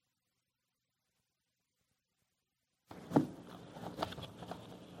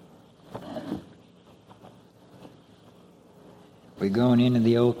We're going into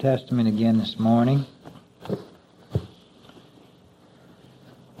the Old Testament again this morning.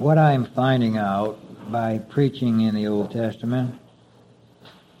 What I'm finding out by preaching in the Old Testament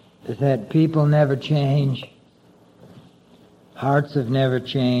is that people never change, hearts have never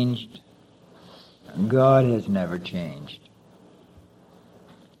changed, God has never changed.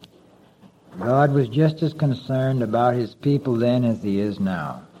 God was just as concerned about his people then as he is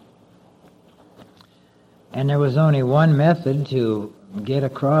now. And there was only one method to get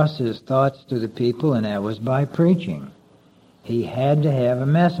across his thoughts to the people, and that was by preaching. He had to have a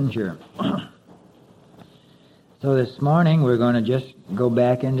messenger. So this morning we're going to just go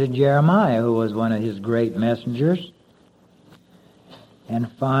back into Jeremiah, who was one of his great messengers,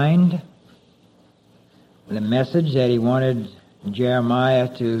 and find the message that he wanted Jeremiah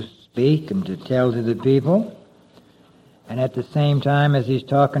to speak and to tell to the people. And at the same time as he's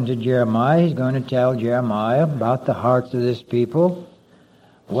talking to Jeremiah, he's going to tell Jeremiah about the hearts of this people,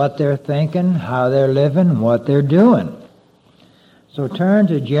 what they're thinking, how they're living, what they're doing. So turn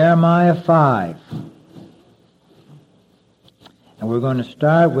to Jeremiah 5. And we're going to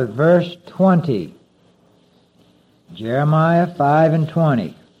start with verse 20. Jeremiah 5 and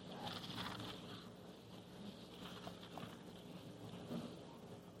 20.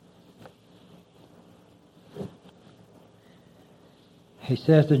 He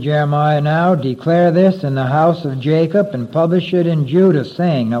says to Jeremiah, "Now declare this in the house of Jacob and publish it in Judah,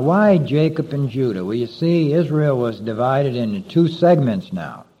 saying," now why Jacob and Judah? Well, you see, Israel was divided into two segments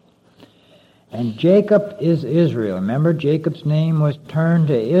now. And Jacob is Israel. Remember, Jacob's name was turned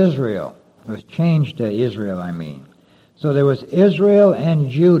to Israel. It was changed to Israel, I mean. So there was Israel and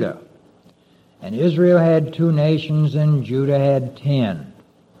Judah. And Israel had 2 nations and Judah had 10.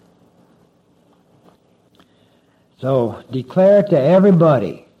 So declare it to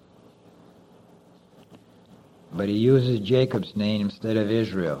everybody. But he uses Jacob's name instead of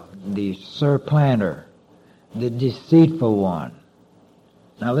Israel, the surplanter, the deceitful one.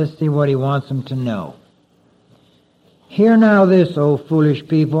 Now let's see what he wants them to know. "Hear now this, O foolish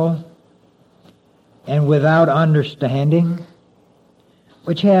people, and without understanding,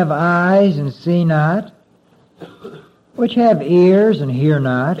 which have eyes and see not, which have ears and hear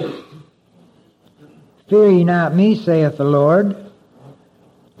not. Fear ye not me, saith the Lord.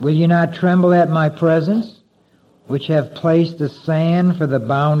 Will ye not tremble at my presence, which have placed the sand for the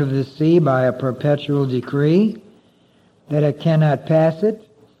bound of the sea by a perpetual decree, that it cannot pass it?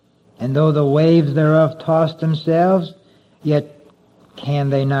 And though the waves thereof toss themselves, yet can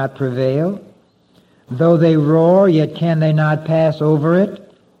they not prevail? Though they roar, yet can they not pass over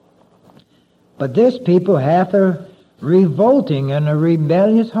it? But this people hath a revolting and a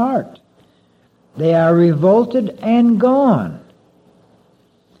rebellious heart. They are revolted and gone.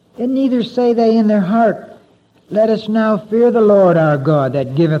 And neither say they in their heart, Let us now fear the Lord our God,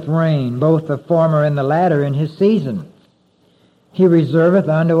 that giveth rain, both the former and the latter, in his season. He reserveth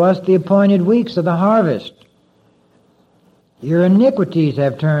unto us the appointed weeks of the harvest. Your iniquities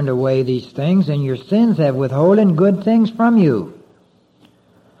have turned away these things, and your sins have withholden good things from you.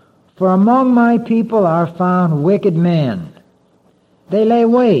 For among my people are found wicked men. They lay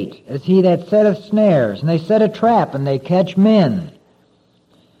wait, as he that setteth snares, and they set a trap, and they catch men.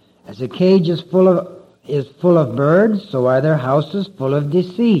 As a cage is full of birds, so are their houses full of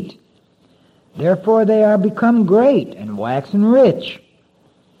deceit. Therefore they are become great, and waxen rich.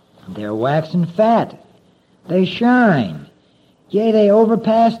 They are waxen fat. They shine. Yea, they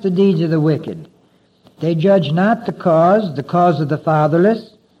overpass the deeds of the wicked. They judge not the cause of the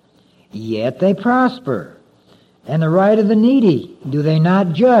fatherless. Yet they prosper. And the right of the needy do they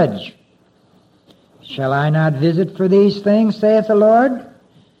not judge? Shall I not visit for these things, saith the Lord?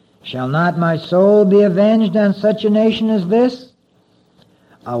 Shall not my soul be avenged on such a nation as this?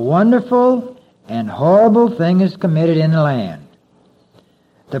 A wonderful and horrible thing is committed in the land.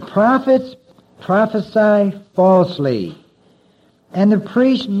 The prophets prophesy falsely, and the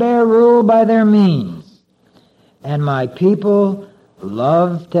priests bear rule by their means, and my people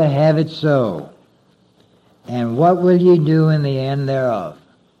love to have it so. And what will ye do in the end thereof?"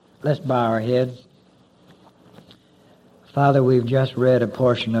 Let's bow our heads. Father, we've just read a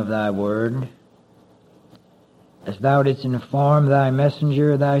portion of thy word, as thou didst inform thy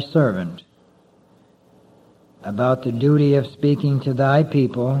messenger, thy servant, about the duty of speaking to thy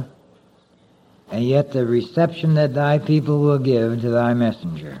people, and yet the reception that thy people will give to thy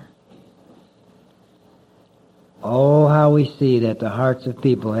messenger. Oh, how we see that the hearts of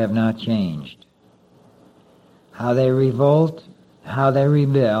people have not changed. How they revolt, how they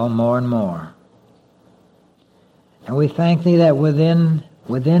rebel more and more. And we thank thee that within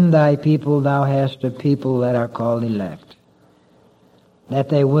thy people thou hast a people that are called elect. that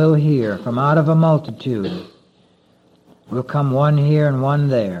they will hear. From out of a multitude will come one here and one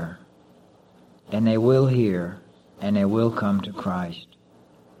there, and they will hear, and they will come to Christ.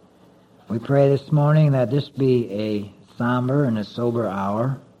 We pray this morning that this be a somber and a sober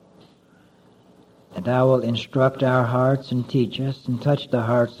hour, that thou wilt instruct our hearts and teach us and touch the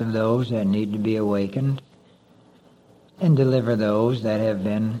hearts of those that need to be awakened, and deliver those that have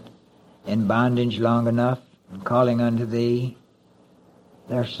been in bondage long enough and calling unto thee.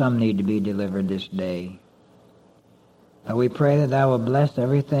 There some need to be delivered this day. But we pray that thou wilt bless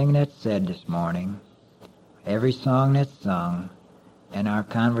everything that's said this morning, every song that's sung, and our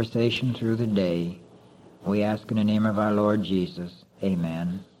conversation through the day. We ask in the name of our Lord Jesus.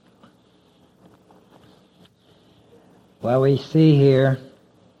 Amen. Well, we see here,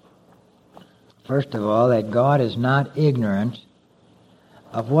 first of all, that God is not ignorant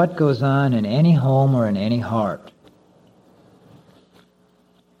of what goes on in any home or in any heart.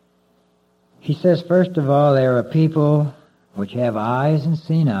 He says, first of all, there are people which have eyes and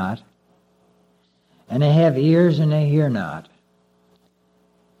see not, and they have ears and they hear not.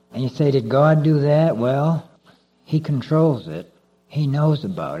 And you say, did God do that? Well, He controls it. He knows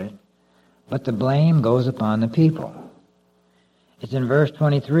about it. But the blame goes upon the people. It's in verse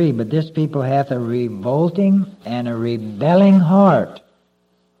 23, but this people hath a revolting and a rebelling heart.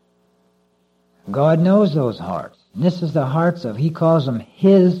 God knows those hearts. And this is the hearts of, He calls them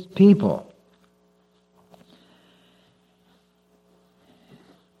His people.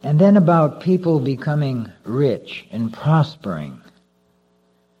 And then about people becoming rich and prospering,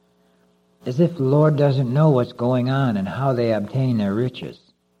 as if the Lord doesn't know what's going on and how they obtain their riches.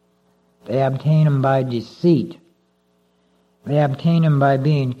 They obtain them by deceit. They obtain them by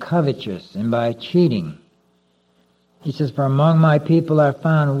being covetous and by cheating. He says, for among my people are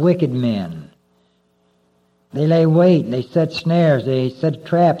found wicked men. They lay wait, they set snares, they set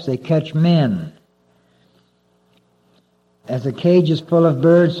traps, they catch men. As a cage is full of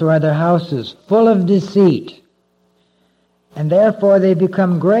birds, so are their houses full of deceit. And therefore they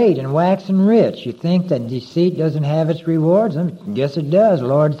become great and waxen rich. You think that deceit doesn't have its rewards? Yes, it does. The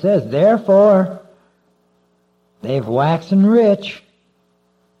Lord says, therefore they've waxen rich.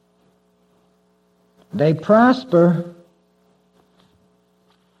 They prosper.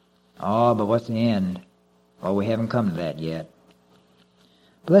 Oh, but what's the end? Well, we haven't come to that yet.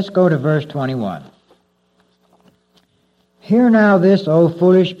 But let's go to verse 21. Hear now this, O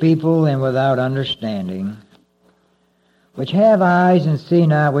foolish people, and without understanding, which have eyes and see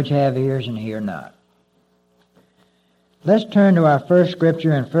not, which have ears and hear not. Let's turn to our first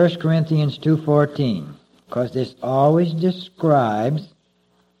scripture in 1 Corinthians 2:14, because this always describes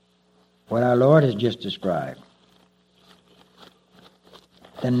what our Lord has just described.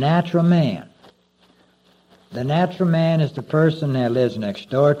 The natural man. The natural man is the person that lives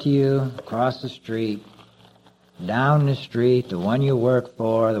next door to you, across the street, down the street, the one you work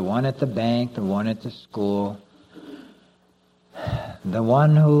for, the one at the bank, the one at the school, the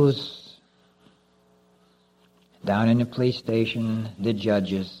one who's down in the police station, the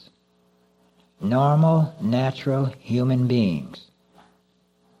judges. Normal, natural human beings.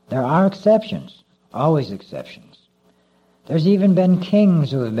 There are exceptions, always exceptions. There's even been kings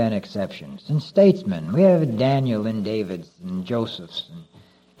who have been exceptions, and statesmen. We have Daniel and David and Josephs, and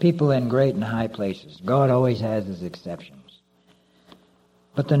people in great and high places. God always has his exceptions.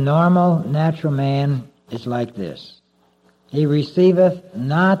 But the normal, natural man is like this. He receiveth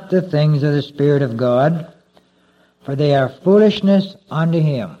not the things of the Spirit of God, for they are foolishness unto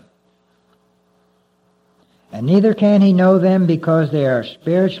him. And neither can he know them, because they are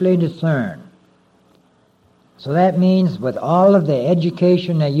spiritually discerned. So that means with all of the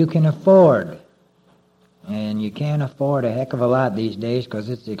education that you can afford, and you can't afford a heck of a lot these days because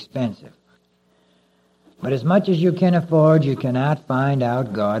it's expensive. But as much as you can afford, you cannot find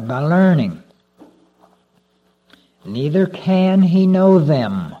out God by learning. Neither can he know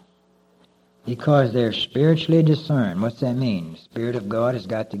them, because they're spiritually discerned. What's that mean? The Spirit of God has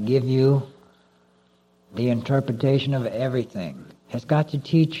got to give you the interpretation of everything. Has got to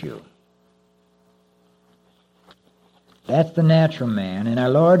teach you. That's the natural man, and our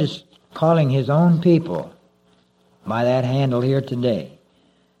Lord is calling his own people by that handle here today.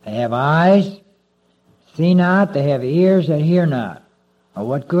 They have eyes, see not, they have ears that hear not. Well,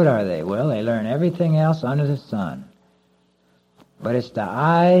 what good are they? Well, they learn everything else under the sun. But it's the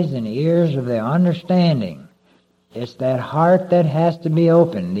eyes and ears of their understanding. It's that heart that has to be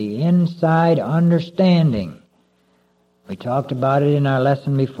opened, the inside understanding. We talked about it in our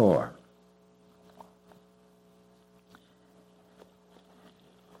lesson before.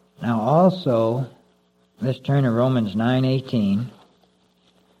 Now also, let's turn to Romans 9:18.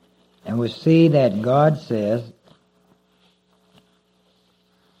 And we see that God says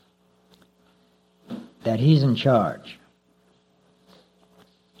that He's in charge.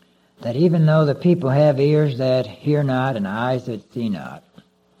 That even though the people have ears that hear not and eyes that see not,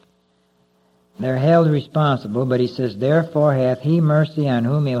 they're held responsible, but He says, therefore hath He mercy on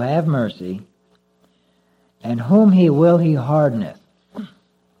whom He'll have mercy, and whom He will He hardeneth.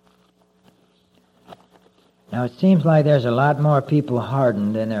 Now it seems like there's a lot more people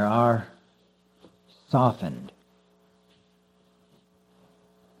hardened than there are softened.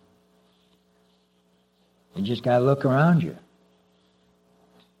 You just got to look around you.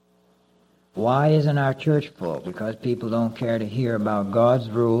 Why isn't our church full? Because people don't care to hear about God's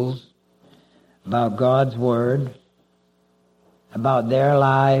rules, about God's Word, about their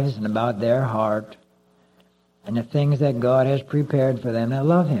lives and about their heart, and the things that God has prepared for them that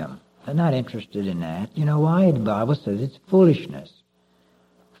love Him. They're not interested in that. You know why? The Bible says it's foolishness.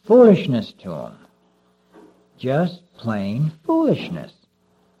 Foolishness to them. Just plain foolishness.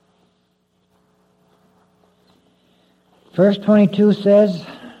 Verse 22 says,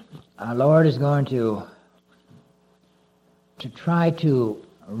 our Lord is going to try to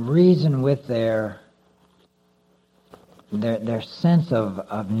reason with their sense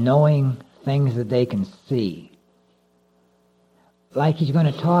of knowing things that they can see. Like He's going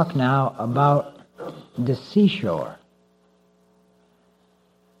to talk now about the seashore.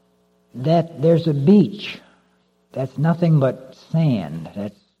 That there's a beach that's nothing but sand.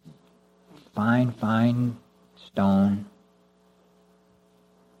 That's fine stone.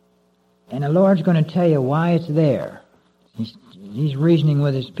 And the Lord's going to tell you why it's there. He's reasoning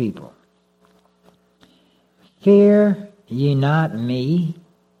with His people. Fear ye not me,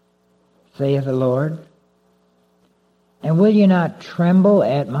 saith the Lord, and will ye not tremble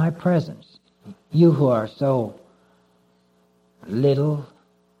at my presence? You who are so little,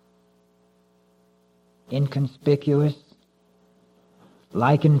 inconspicuous,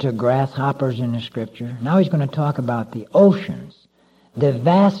 likened to grasshoppers in the Scripture. Now He's going to talk about the oceans, the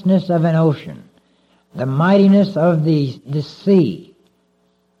vastness of an ocean, the mightiness of the sea.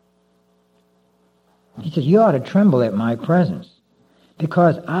 He says, you ought to tremble at my presence,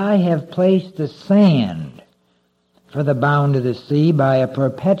 because I have placed the sand for the bound of the sea by a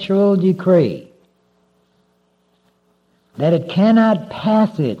perpetual decree, that it cannot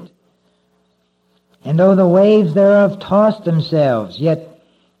pass it. And though the waves thereof toss themselves, yet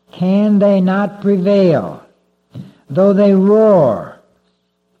can they not prevail. Though they roar,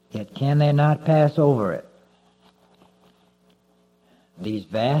 yet can they not pass over it. These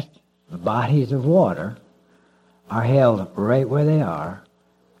vast bodies of water are held right where they are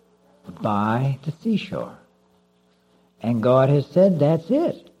by the seashore. And God has said, that's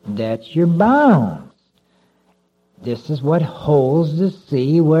it. That's your bounds. This is what holds the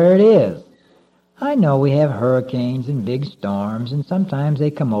sea where it is. I know we have hurricanes and big storms, and sometimes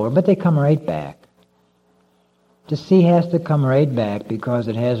they come over, but they come right back. The sea has to come right back because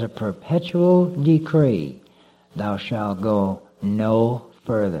it has a perpetual decree. Thou shalt go no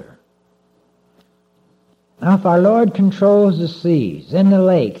further. Now, if our Lord controls the seas and the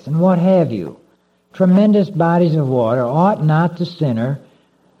lakes and what have you, tremendous bodies of water, ought not the sinner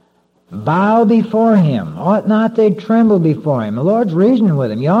bow before Him? Ought not they tremble before Him? The Lord's reasoning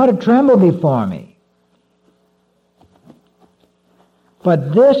with him. You ought to tremble before me.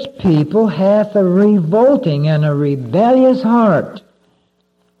 But this people hath a revolting and a rebellious heart.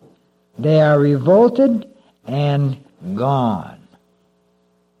 They are revolted and gone.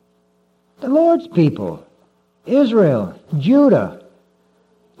 The Lord's people, Israel, Judah,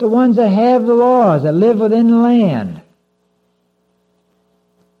 the ones that have the laws, that live within the land.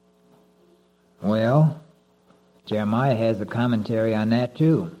 Well, Jeremiah has a commentary on that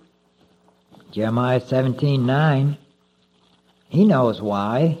too. Jeremiah 17:9. He knows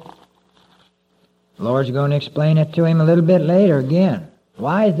why. The Lord's going to explain it to him a little bit later again.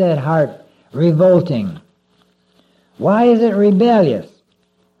 Why is that heart revolting? Why is it rebellious?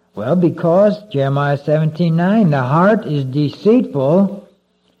 Well, because, Jeremiah 17:9, the heart is deceitful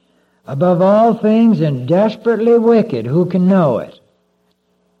above all things and desperately wicked. Who can know it?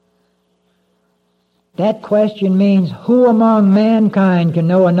 That question means, who among mankind can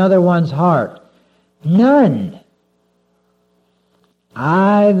know another one's heart? None.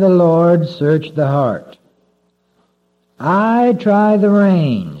 I, the Lord, search the heart. I try the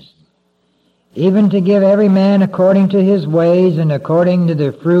reins, even to give every man according to his ways and according to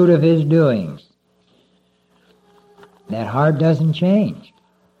the fruit of his doings. That heart doesn't change.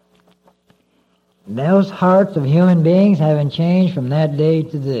 Those hearts of human beings haven't changed from that day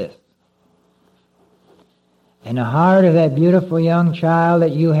to this. And the heart of that beautiful young child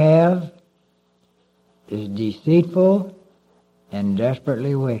that you have is deceitful and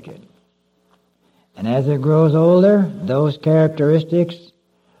desperately wicked. And as it grows older, those characteristics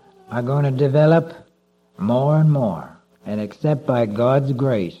are going to develop more and more. And except by God's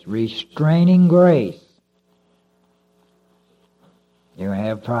grace, restraining grace, you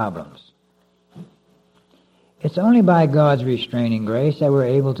have problems. It's only by God's restraining grace that we're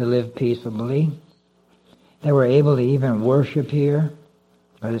able to live peaceably, that we're able to even worship here.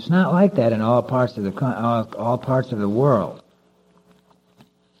 But it's not like that in all parts of the world.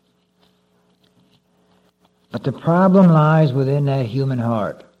 But the problem lies within that human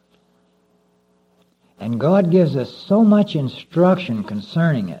heart. And God gives us so much instruction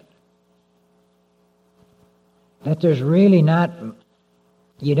concerning it that there's really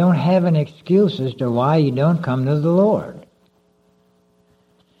you don't have an excuse as to why you don't come to the Lord.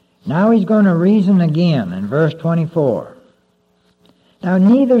 Now he's going to reason again in verse 24. Now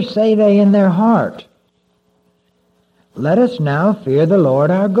neither say they in their heart, let us now fear the Lord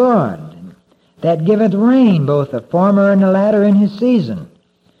our God, that giveth rain both the former and the latter in his season.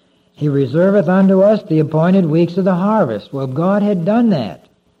 He reserveth unto us the appointed weeks of the harvest. Well, God had done that.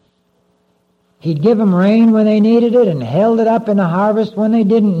 He'd give them rain when they needed it and held it up in the harvest when they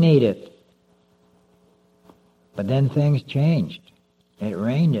didn't need it. But then things changed. It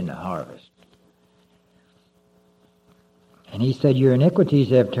rained in the harvest. And he said, your iniquities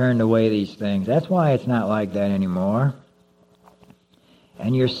have turned away these things. That's why it's not like that anymore.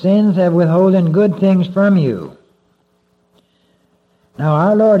 And your sins have withholden good things from you. Now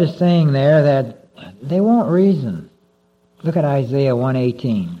our Lord is saying there that they won't reason. Look at Isaiah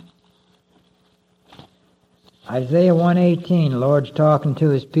 1:18. Isaiah 1:18, the Lord's talking to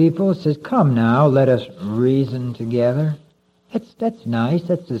his people, says, come now, let us reason together. That's nice.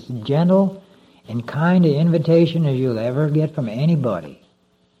 That's as gentle and kind an invitation as you'll ever get from anybody.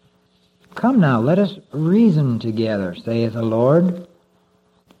 Come now, let us reason together, saith the Lord.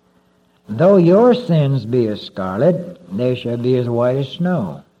 Though your sins be as scarlet, they shall be as white as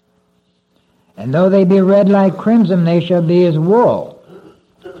snow. And though they be red like crimson, they shall be as wool.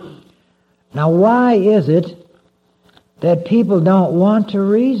 Now why is it that people don't want to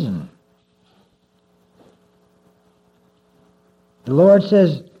reason? The Lord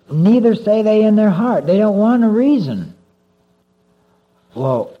says, neither say they in their heart. They don't want to reason.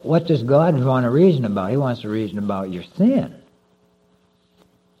 Well, what does God want to reason about? He wants to reason about your sin.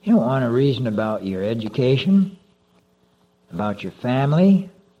 You don't want to reason about your education, about your family,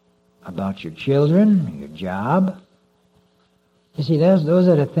 about your children, your job. You see, those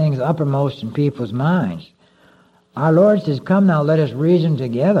are the things uppermost in people's minds. Our Lord says, come now, let us reason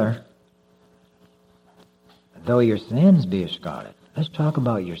together. Though your sins be as scarlet. Let's talk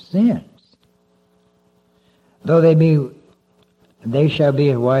about your sins. Though they shall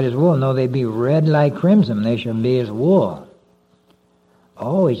be as white as wool. Though they be red like crimson, they shall be as wool.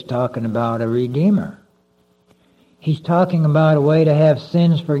 Oh, he's talking about a Redeemer. He's talking about a way to have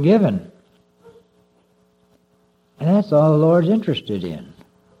sins forgiven. And that's all the Lord's interested in.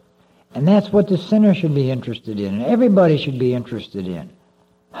 And that's what the sinner should be interested in. And everybody should be interested in.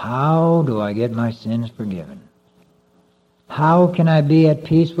 How do I get my sins forgiven? How can I be at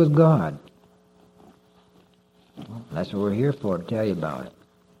peace with God? Well, that's what we're here for, to tell you about it.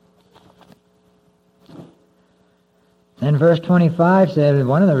 Then verse 25 says,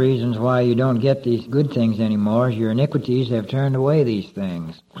 one of the reasons why you don't get these good things anymore is your iniquities have turned away these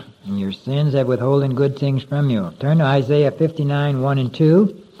things, and your sins have withholden good things from you. Turn to Isaiah 59, 1 and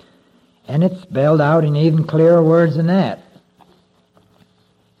 2, and it's spelled out in even clearer words than that.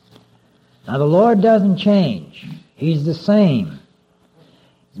 Now the Lord doesn't change. He's the same.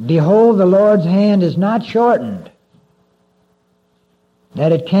 Behold, the Lord's hand is not shortened,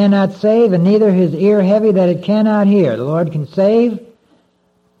 that it cannot save, and neither his ear heavy, that it cannot hear. The Lord can save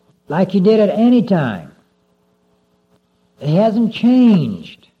like he did at any time. He hasn't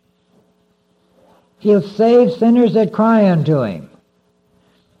changed. He'll save sinners that cry unto him.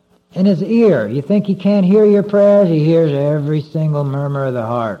 In his ear, you think he can't hear your prayers? He hears every single murmur of the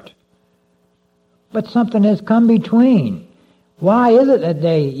heart. But something has come between. Why is it that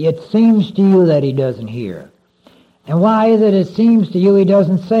it seems to you that he doesn't hear? And why is it seems to you he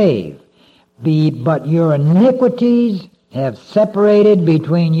doesn't save? But your iniquities have separated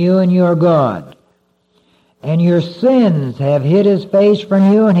between you and your God. And your sins have hid his face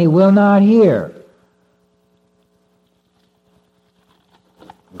from you, and he will not hear.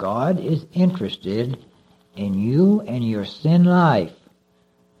 God is interested in you and your sin life.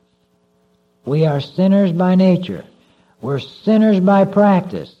 We are sinners by nature. We're sinners by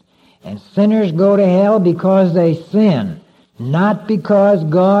practice. And sinners go to hell because they sin, not because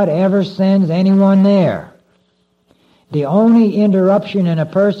God ever sends anyone there. The only interruption in a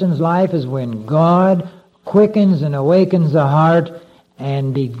person's life is when God quickens and awakens the heart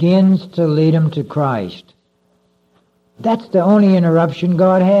and begins to lead them to Christ. That's the only interruption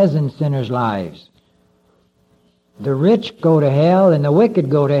God has in sinners' lives. The rich go to hell and the wicked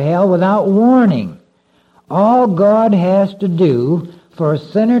go to hell without warning. All God has to do for a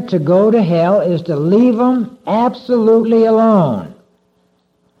sinner to go to hell is to leave them absolutely alone.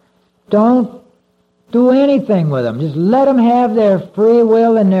 Don't do anything with them. Just let them have their free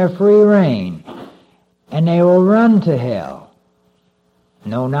will and their free reign, and they will run to hell.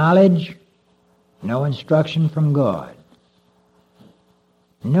 No knowledge, no instruction from God.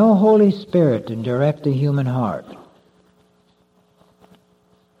 No Holy Spirit to direct the human heart.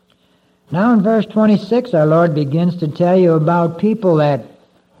 Now in verse 26, our Lord begins to tell you about people that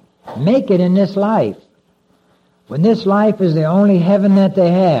make it in this life, when this life is the only heaven that they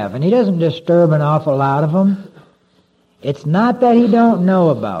have. And he doesn't disturb an awful lot of them. It's not that he don't know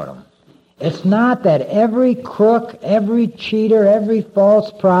about them. It's not that every crook, every cheater, every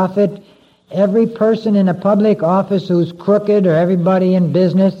false prophet, every person in a public office who's crooked, or everybody in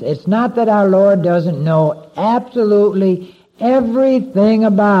business, it's not that our Lord doesn't know absolutely everything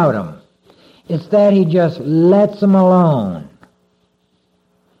about them. It's that he just lets them alone.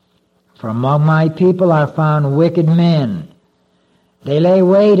 For among my people are found wicked men. They lay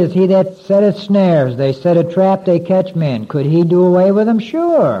wait as he that setteth snares. They set a trap, they catch men. Could he do away with them?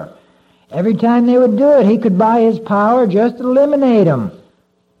 Sure. Every time they would do it, he could by his power just eliminate them.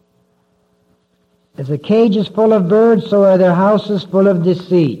 As a cage is full of birds, so are their houses full of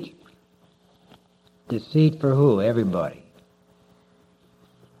deceit. Deceit for who? Everybody.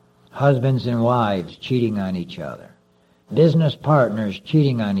 Husbands and wives cheating on each other. Business partners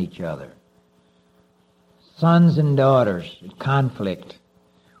cheating on each other. Sons and daughters in conflict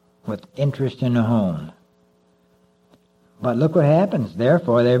with interest in the home. But look what happens.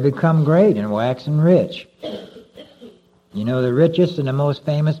 Therefore, they become great and waxen rich. You know, the richest and the most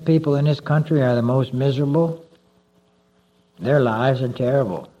famous people in this country are the most miserable. Their lives are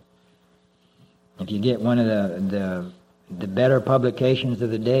terrible. If you get one of the better publications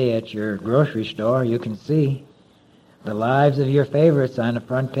of the day at your grocery store, you can see the lives of your favorites on the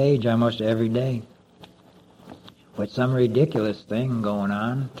front page almost every day, with some ridiculous thing going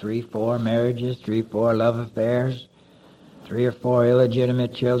on. 3, 4 marriages, 3, 4 love affairs, 3 or 4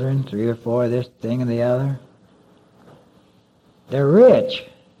 illegitimate children, 3 or 4 this thing and the other. They're rich.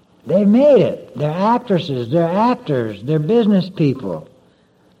 They've made it. They're actresses, they're actors, they're business people.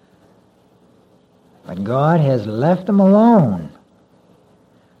 But God has left them alone.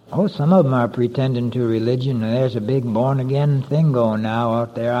 Oh, some of them are pretending to religion. There's a big born-again thing going now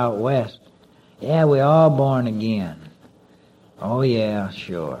out there out west. Yeah, we're all born again. Oh, yeah,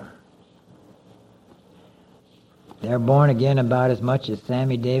 sure. They're born again about as much as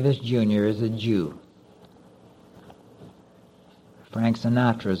Sammy Davis Jr. is a Jew. Frank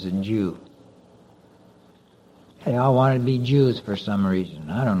Sinatra's a Jew. They all wanted to be Jews for some reason.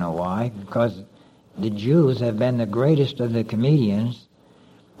 I don't know why. Because the Jews have been the greatest of the comedians,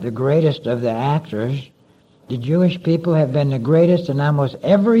 the greatest of the actors. The Jewish people have been the greatest in almost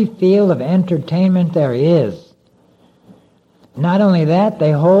every field of entertainment there is. Not only that,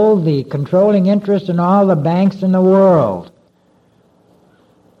 they hold the controlling interest in all the banks in the world.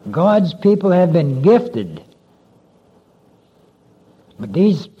 God's people have been gifted. But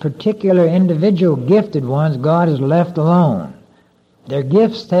these particular individual gifted ones, God has left alone. Their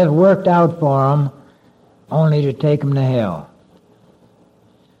gifts have worked out for them only to take them to hell.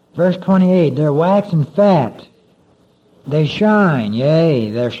 Verse 28, they're waxing fat. They shine, yea,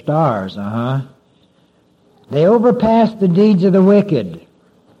 they're stars, They overpass the deeds of the wicked.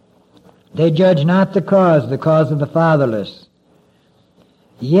 They judge not the cause of the fatherless.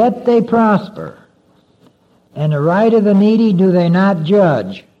 Yet they prosper. And the right of the needy do they not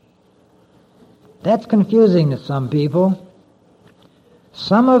judge. That's confusing to some people.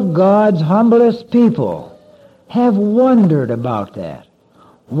 Some of God's humblest people have wondered about that.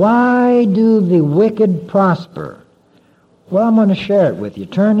 Why do the wicked prosper? Well, I'm going to share it with you.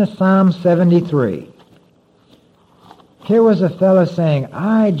 Turn to Psalm 73. Here was a fellow saying,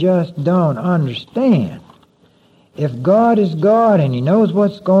 I just don't understand. If God is God and he knows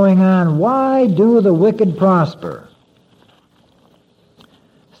what's going on, why do the wicked prosper?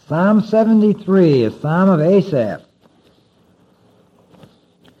 Psalm 73, a psalm of Asaph.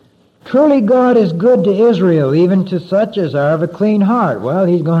 Truly God is good to Israel, even to such as are of a clean heart. Well,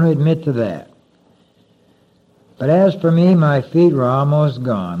 he's going to admit to that. But as for me, my feet were almost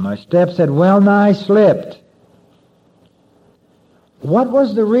gone. My steps had well nigh slipped. What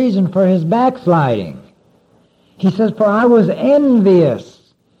was the reason for his backsliding? He says, for I was envious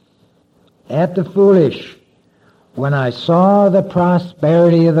at the foolish when I saw the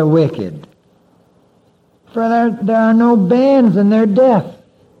prosperity of the wicked. For there are no bands in their death,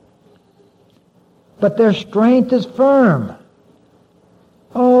 but their strength is firm.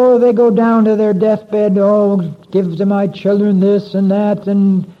 Oh, they go down to their deathbed, oh, give to my children this and that,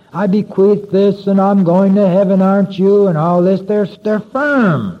 and I bequeath this, and I'm going to heaven, aren't you, and all this. They're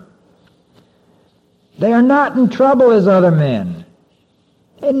firm. They are not in trouble as other men,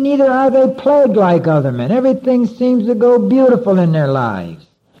 and neither are they plagued like other men. Everything seems to go beautiful in their lives.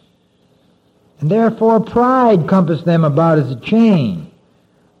 And therefore pride compassed them about as a chain.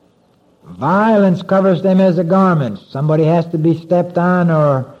 Violence covers them as a garment. Somebody has to be stepped on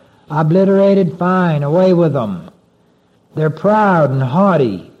or obliterated, fine, away with them. They're proud and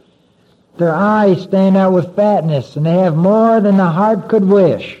haughty. Their eyes stand out with fatness, and they have more than the heart could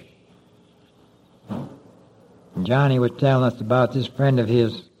wish. Johnny was telling us about this friend of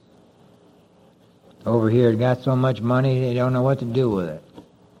his over here. He got so much money they don't know what to do with it.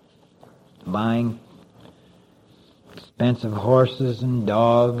 Buying expensive horses and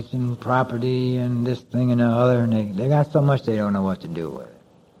dogs and property and this thing and the other, and they got so much they don't know what to do with it.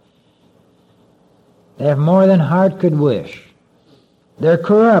 They have more than heart could wish. They're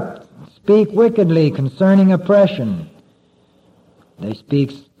corrupt, speak wickedly concerning oppression. They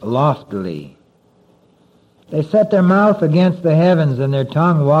speak loftily. They set their mouth against the heavens, and their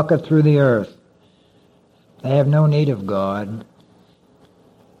tongue walketh through the earth. They have no need of God.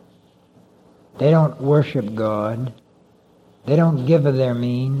 They don't worship God. They don't give of their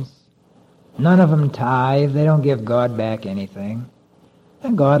means. None of them tithe. They don't give God back anything.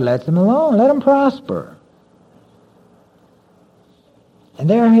 And God lets them alone. Let them prosper. And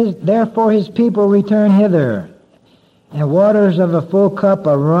therefore his people return hither, and waters of a full cup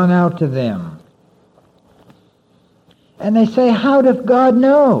are wrung out to them. And they say, how doth God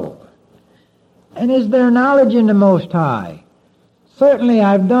know? And is there knowledge in the Most High? Certainly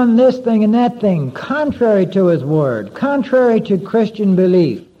I've done this thing and that thing, contrary to his word, contrary to Christian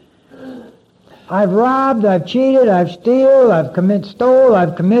belief. I've robbed, I've cheated, I've stole, I've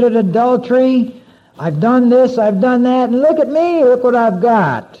committed adultery, I've done this, I've done that, and look at me, look what I've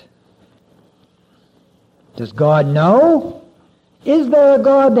got. Does God know? Is there a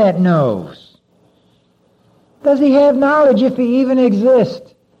God that knows? Does he have knowledge if he even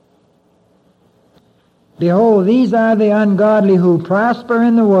exists? Behold, these are the ungodly who prosper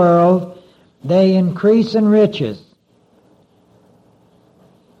in the world, they increase in riches.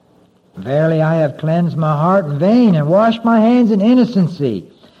 Verily I have cleansed my heart in vain, and washed my hands in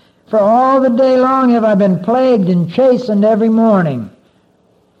innocency. For all the day long have I been plagued and chastened every morning.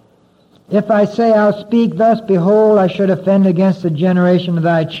 If I say I'll speak thus, behold, I should offend against the generation of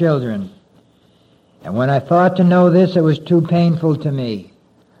thy children. And when I thought to know this, it was too painful to me.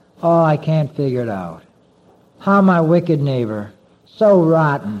 Oh, I can't figure it out. How my wicked neighbor, so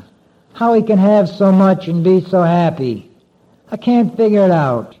rotten, how he can have so much and be so happy. I can't figure it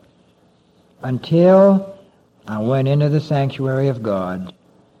out. Until I went into the sanctuary of God.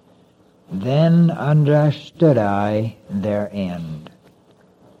 Then understood I their end.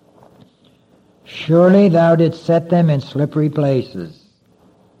 Surely thou didst set them in slippery places.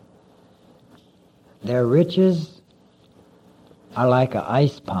 Their riches are like an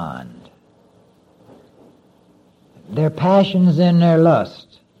ice pond. Their passions and their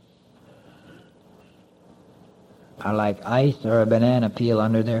lust are like ice or a banana peel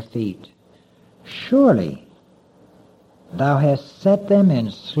under their feet. Surely thou hast set them in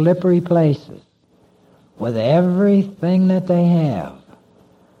slippery places with everything that they have.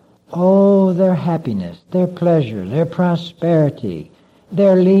 Oh, their happiness, their pleasure, their prosperity,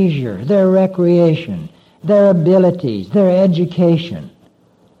 their leisure, their recreation, their abilities, their education.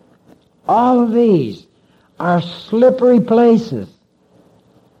 All of these are slippery places.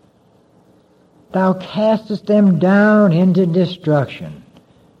 Thou castest them down into destruction.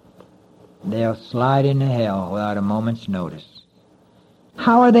 They'll slide into hell without a moment's notice.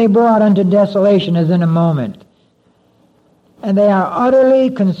 How are they brought unto desolation as in a moment? And they are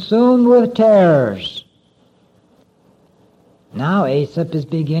utterly consumed with terrors. Now Asaph is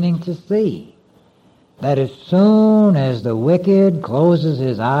beginning to see that as soon as the wicked closes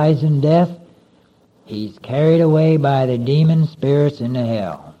his eyes in death, he's carried away by the demon spirits into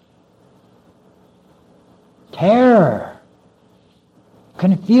hell. Terror,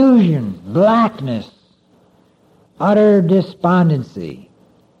 confusion, blackness, utter despondency.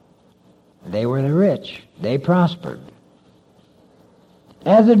 They were the rich. They prospered.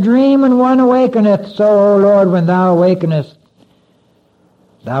 As a dream when one awakeneth, so, O Lord, when thou awakenest,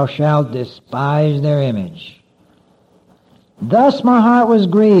 thou shalt despise their image. Thus my heart was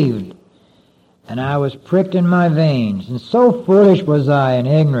grieved, and I was pricked in my veins, and so foolish was I and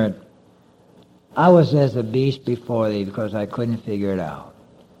ignorant. I was as a beast before thee because I couldn't figure it out.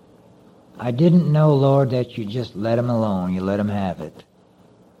 I didn't know, Lord, that you just let them alone. You let them have it.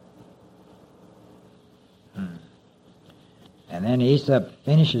 And then Aesop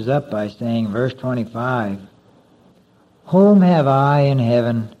finishes up by saying, verse 25, whom have I in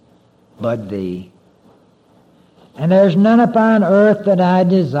heaven but thee? And there's none upon earth that I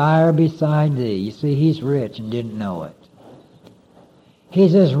desire beside thee. You see, he's rich and didn't know it.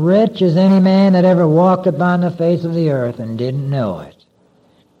 He's as rich as any man that ever walked upon the face of the earth and didn't know it.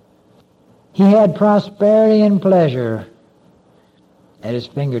 He had prosperity and pleasure at his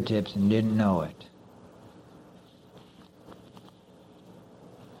fingertips and didn't know it.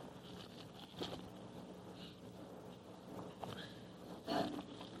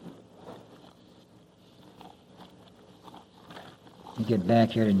 Get back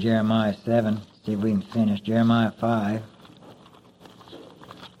here to Jeremiah 7, see if we can finish Jeremiah 5.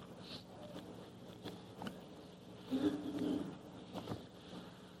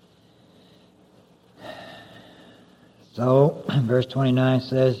 So, verse 29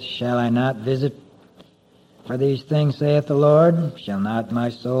 says, shall I not visit for these things, saith the Lord? Shall not my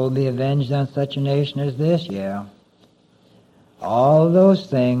soul be avenged on such a nation as this? Yeah. All those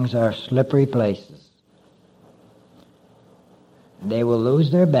things are slippery places. They will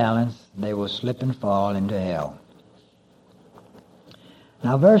lose their balance. They will slip and fall into hell.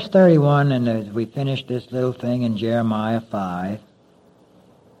 Now, verse 31, and as we finish this little thing in Jeremiah 5,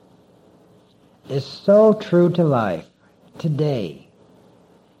 is so true to life today.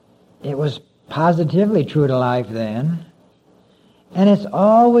 It was positively true to life then, and it's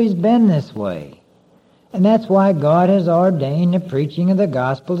always been this way. And that's why God has ordained the preaching of the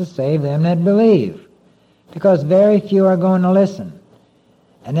gospel to save them that believe. Because very few are going to listen.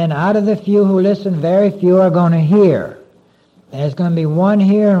 And then out of the few who listen, very few are going to hear. And there's going to be one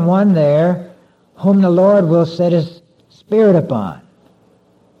here and one there whom the Lord will set his Spirit upon.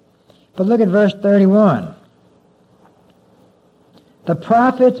 But look at verse 31. The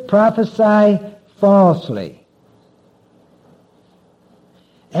prophets prophesy falsely,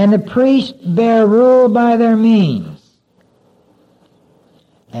 and the priests bear rule by their means.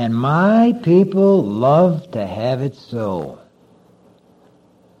 And my people love to have it so.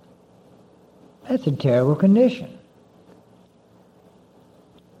 That's a terrible condition.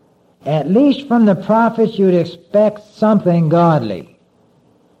 At least from the prophets you'd expect something godly.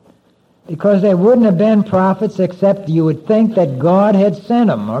 Because they wouldn't have been prophets except you would think that God had sent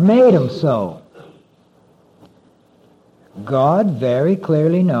them or made them so. God very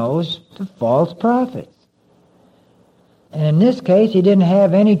clearly knows the false prophets. And in this case, he didn't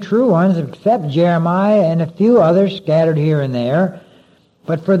have any true ones except Jeremiah and a few others scattered here and there.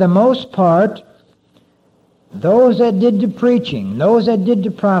 But for the most part, those that did the preaching, those that did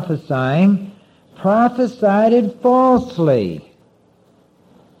the prophesying, prophesied it falsely,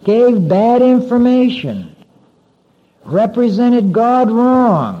 gave bad information, represented God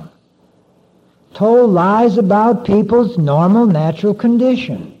wrong, told lies about people's normal, natural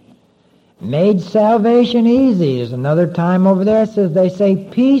condition. Made salvation easy. There's another time over there it says they say,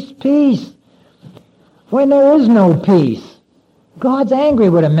 peace, peace, when there is no peace. God's angry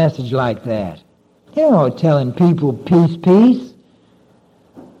with a message like that. You don't know telling people peace, peace.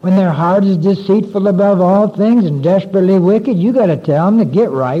 When their heart is deceitful above all things and desperately wicked, you got to tell them to get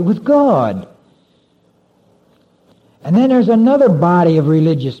right with God. And then there's another body of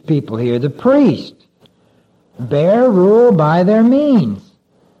religious people here, the priests. Bear rule by their means.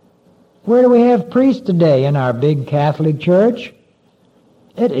 Where do we have priests today in our big Catholic Church?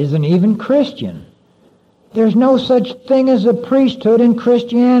 It isn't even Christian. There's no such thing as a priesthood in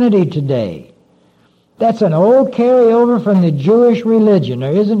Christianity today. That's an old carryover from the Jewish religion.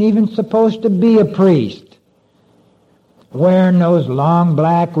 There isn't even supposed to be a priest wearing those long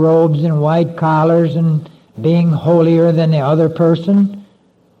black robes and white collars and being holier than the other person.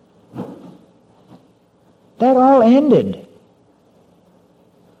 That all ended.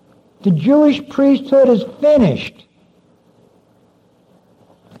 The Jewish priesthood is finished.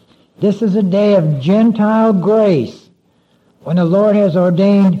 This is a day of Gentile grace when the Lord has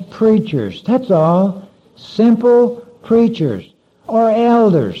ordained preachers. That's all. Simple preachers or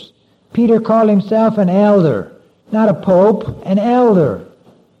elders. Peter called himself an elder, not a pope, an elder.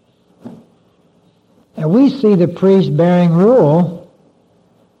 And we see the priest bearing rule.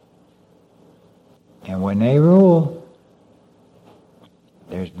 And when they rule,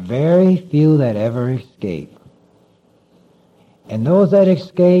 there's very few that ever escape. And those that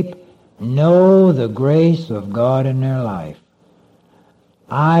escape know the grace of God in their life.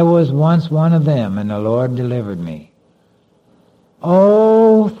 I was once one of them, and the Lord delivered me.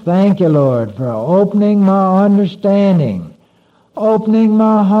 Oh, thank you, Lord, for opening my understanding, opening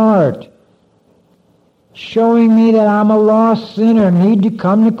my heart, showing me that I'm a lost sinner and need to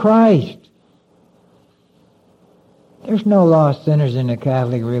come to Christ. There's no lost sinners in the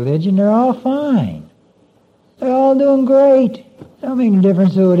Catholic religion. They're all fine. They're all doing great. Don't make any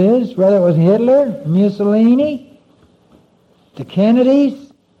difference who it is, whether it was Hitler, Mussolini, the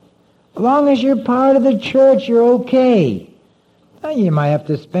Kennedys. As long as you're part of the church, you're okay. Now, you might have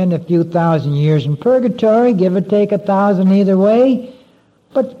to spend a few thousand years in purgatory, give or take 1,000 either way.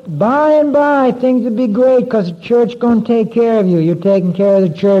 But by and by, things will be great because the church is going to take care of you. You're taking care of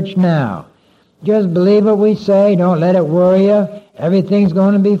the church now. Just believe what we say. Don't let it worry you. Everything's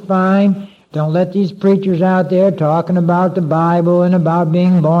going to be fine. Don't let these preachers out there talking about the Bible and about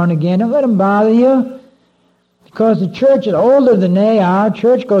being born again. Don't let them bother you. Because the church is older than they are. Our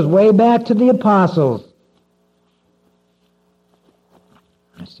church goes way back to the apostles.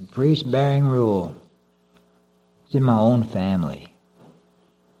 It's the priest-bearing rule. It's in my own family.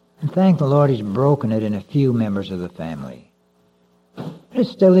 And thank the Lord He's broken it in a few members of the family. But it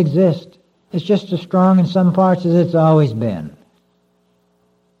still exists. It's just as strong in some parts as it's always been.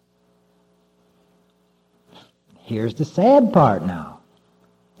 Here's the sad part now.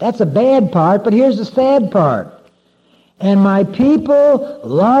 That's a bad part, but here's the sad part. And my people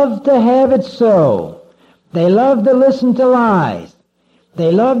love to have it so. They love to listen to lies.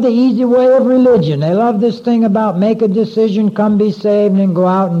 They love the easy way of religion. They love this thing about make a decision, come be saved, and then go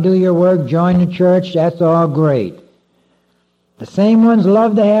out and do your work, join the church. That's all great. The same ones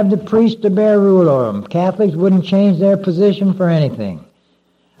love to have the priest to bear rule over them. Catholics wouldn't change their position for anything.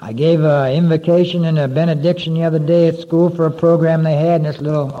 I gave an invocation and a benediction the other day at school for a program they had, and this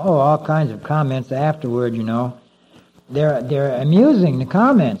little, all kinds of comments afterward, you know. They're amusing, the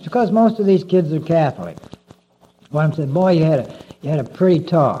comments, because most of these kids are Catholic. One of them said, boy, you had a pretty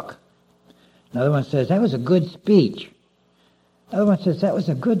talk. Another one says, that was a good speech. Another one says, that was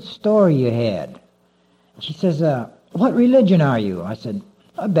a good story you had. She says, what religion are you? I said,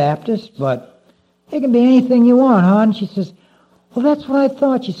 a Baptist, but it can be anything you want, huh? And she says, well, that's what I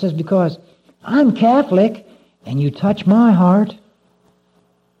thought. She says, because I'm Catholic, and you touch my heart.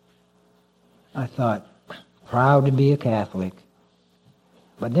 I thought, proud to be a Catholic.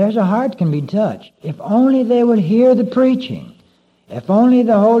 But there's a heart can be touched. If only they would hear the preaching. If only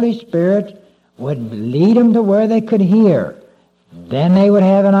the Holy Spirit would lead them to where they could hear. Then they would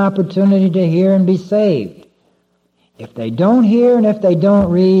have an opportunity to hear and be saved. If they don't hear and if they don't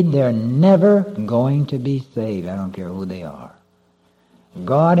read, they're never going to be saved. I don't care who they are.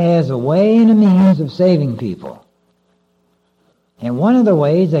 God has a way and a means of saving people. And one of the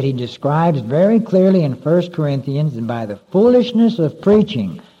ways that He describes very clearly in 1 Corinthians, and by the foolishness of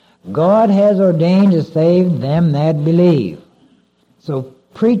preaching, God has ordained to save them that believe. So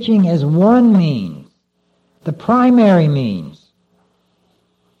preaching is one means, the primary means.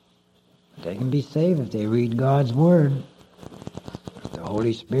 They can be saved if they read God's Word. If the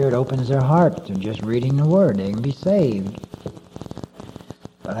Holy Spirit opens their heart to just reading the Word, they can be saved.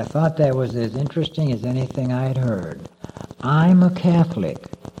 But I thought that was as interesting as anything I had heard. I'm a Catholic,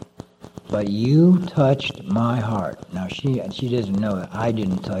 but you touched my heart. Now, she doesn't know that I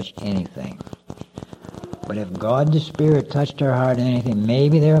didn't touch anything. But if God the Spirit touched her heart and anything,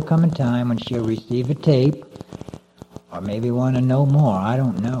 maybe there'll come a time when she'll receive a tape, or maybe want to know more. I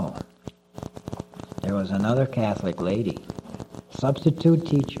don't know. There was another Catholic lady, substitute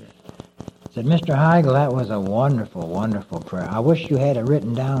teacher, said, Mr. Heigl, that was a wonderful, wonderful prayer. I wish you had it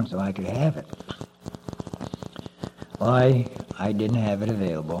written down so I could have it. Well, I didn't have it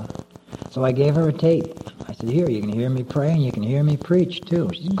available. So I gave her a tape. I said, here, you can hear me pray and you can hear me preach too.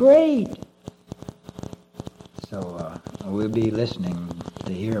 She said, great. So we'll be listening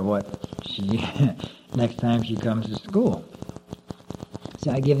to hear what she, next time she comes to school.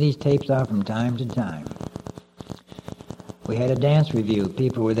 So I give these tapes out from time to time. We had a dance review.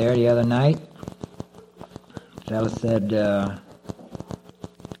 People were there the other night. The fellow said,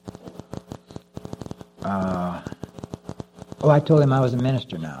 I told him I was a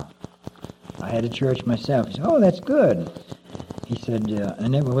minister now. I had a church myself. He said, oh, that's good. He said,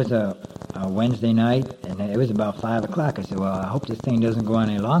 and it was a Wednesday night, and it was about 5 o'clock. I said, well, I hope this thing doesn't go on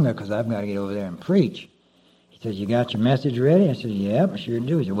any longer because I've got to get over there and preach. He said, you got your message ready? I said, yeah, I sure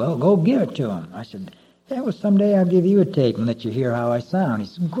do. He said, well, go give it to him. I said, yeah, well, someday I'll give you a tape and let you hear how I sound. He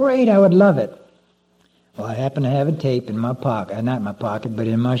said, great, I would love it. Well, I happened to have a tape in my pocket, not in my pocket, but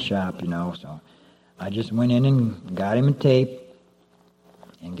in my shop, so I just went in and got him a tape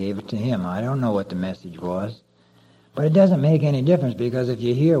and gave it to him. I don't know what the message was, but it doesn't make any difference, because if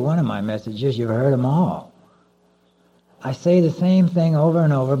you hear one of my messages, you've heard them all. I say the same thing over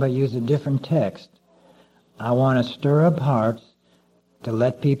and over, but use a different text. I want to stir up hearts to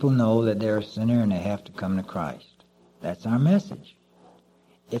let people know that they're a sinner and they have to come to Christ. That's our message.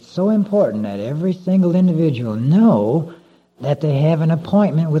 It's so important that every single individual know that they have an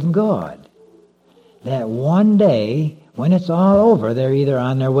appointment with God. That one day, when it's all over, they're either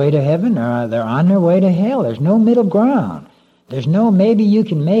on their way to heaven or they're on their way to hell. There's no middle ground. There's no maybe you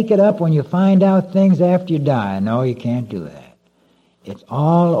can make it up when you find out things after you die. No, you can't do that. It's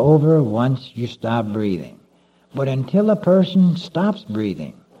all over once you stop breathing. But until a person stops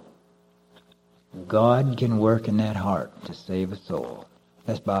breathing, God can work in that heart to save a soul.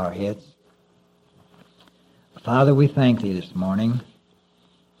 Let's bow our heads. Father, we thank Thee this morning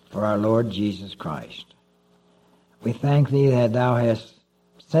for our Lord Jesus Christ. We thank Thee that Thou hast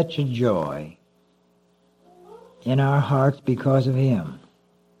such a joy in our hearts because of Him.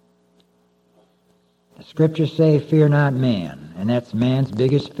 The Scriptures say, fear not man, and that's man's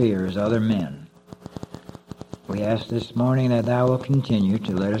biggest fear is other men. We ask this morning that Thou will continue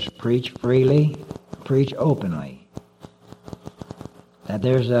to let us preach freely, preach openly, that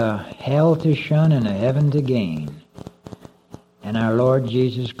there's a hell to shun and a heaven to gain, and our Lord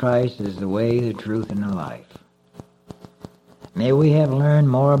Jesus Christ is the way, the truth, and the life. May we have learned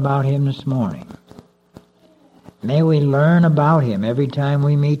more about Him this morning. May we learn about Him every time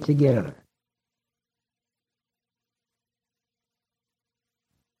we meet together.